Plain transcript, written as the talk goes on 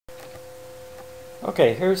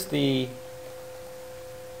Okay, here's the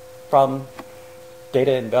problem,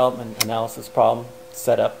 data envelopment analysis problem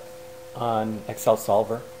set up on Excel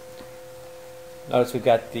Solver. Notice we've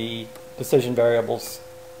got the decision variables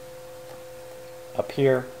up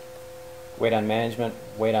here: weight on management,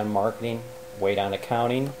 weight on marketing, weight on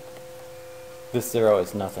accounting. This 0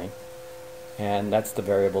 is nothing, and that's the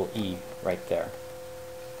variable E right there.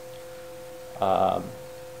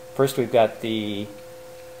 First we've got the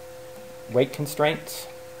weight constraint.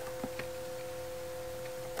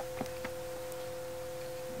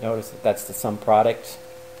 Notice that that's the sum product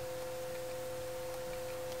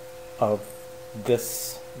of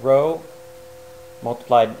this row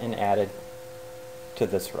multiplied and added to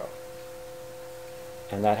this row,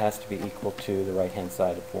 and that has to be equal to the right hand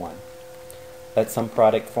side of 1. That sum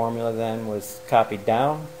product formula then was copied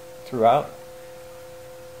down throughout.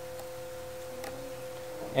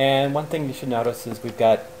 And one thing you should notice is we've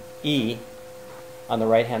got E on the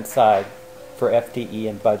right hand side for FTE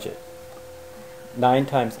and budget. 9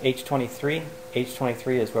 times H23.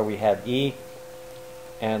 H23 is where we have E,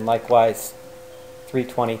 and likewise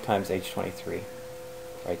 320 times H23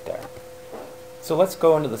 right there. So let's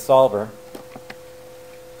go into the solver.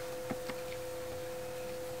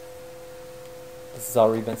 This has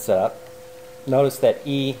already been set up. Notice that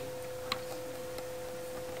E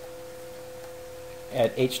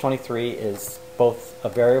at H23 is both a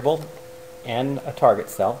variable and a target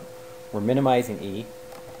cell. We're minimizing E.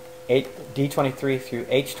 D23 through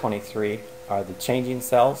H23 are the changing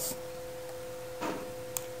cells.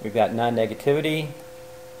 We've got non-negativity,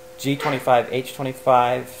 G25,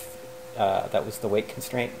 H25, that was the weight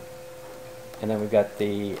constraint. And then we've got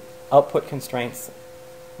the output constraints,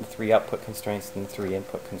 the 3 output constraints, and the 3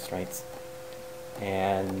 input constraints.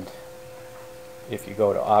 And if you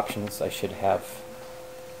go to options, I should have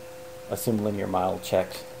assume linear model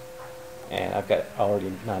checked, and I've got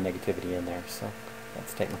already non-negativity in there, so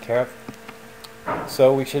that's taken care of.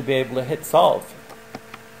 So we should be able to hit solve.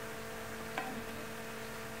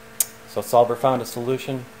 So solver found a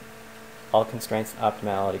solution. All constraints and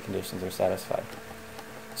optimality conditions are satisfied.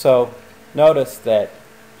 So notice that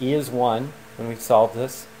E is 1 when we solve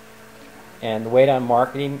this, and the weight on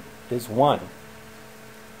marketing is 1.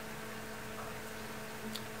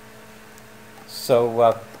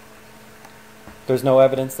 So there's no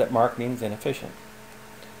evidence that marketing is inefficient.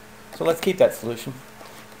 So let's keep that solution.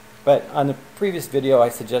 But on the previous video I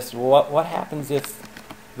suggested, well, what happens if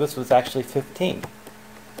this was actually 15?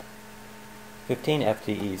 15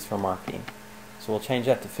 FTEs for marketing. So we'll change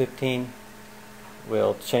that to 15.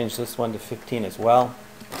 We'll change this one to 15 as well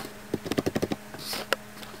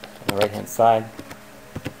on the right hand side.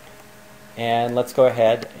 And let's go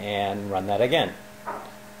ahead and run that again.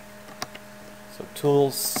 So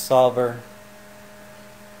Tools, Solver,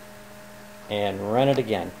 and run it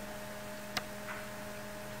again.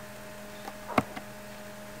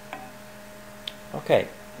 Okay,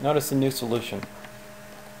 notice the new solution.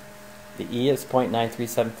 The E is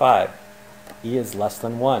 0.9375. E is less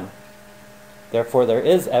than 1. Therefore, there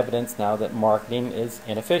is evidence now that marketing is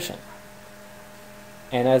inefficient.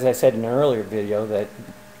 And as I said in an earlier video, that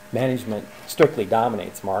management strictly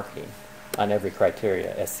dominates marketing on every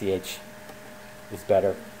criteria. SCH is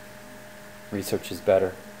better, research is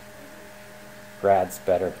better, grad's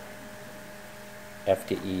better,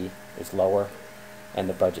 FTE is lower, and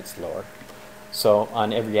the budget's lower. So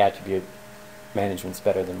on every attribute, management's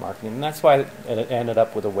better than marketing, and that's why it ended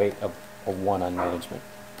up with a weight of 1 on management.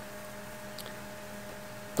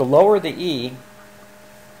 The lower the E,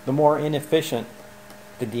 the more inefficient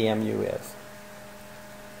the DMU is.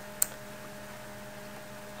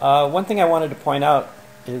 One thing I wanted to point out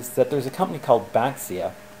is that there's a company called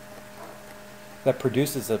Banksy that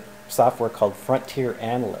produces a software called Frontier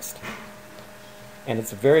Analyst, and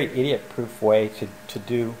it's a very idiot-proof way to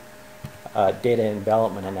do data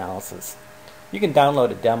envelopment analysis. You can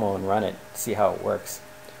download a demo and run it, see how it works.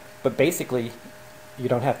 But basically, you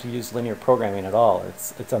don't have to use linear programming at all.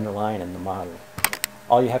 It's underlying in the model.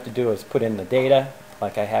 All you have to do is put in the data,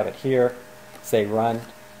 like I have it here, say run,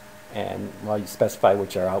 and well, you specify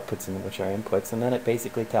which are outputs and which are inputs, and then it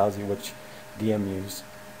basically tells you which DMUs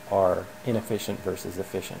are inefficient versus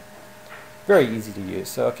efficient. Very easy to use.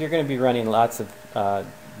 So if you're going to be running lots of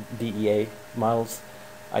DEA models,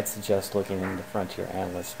 I'd suggest looking into Frontier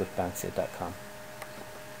Analyst with Banksy.com.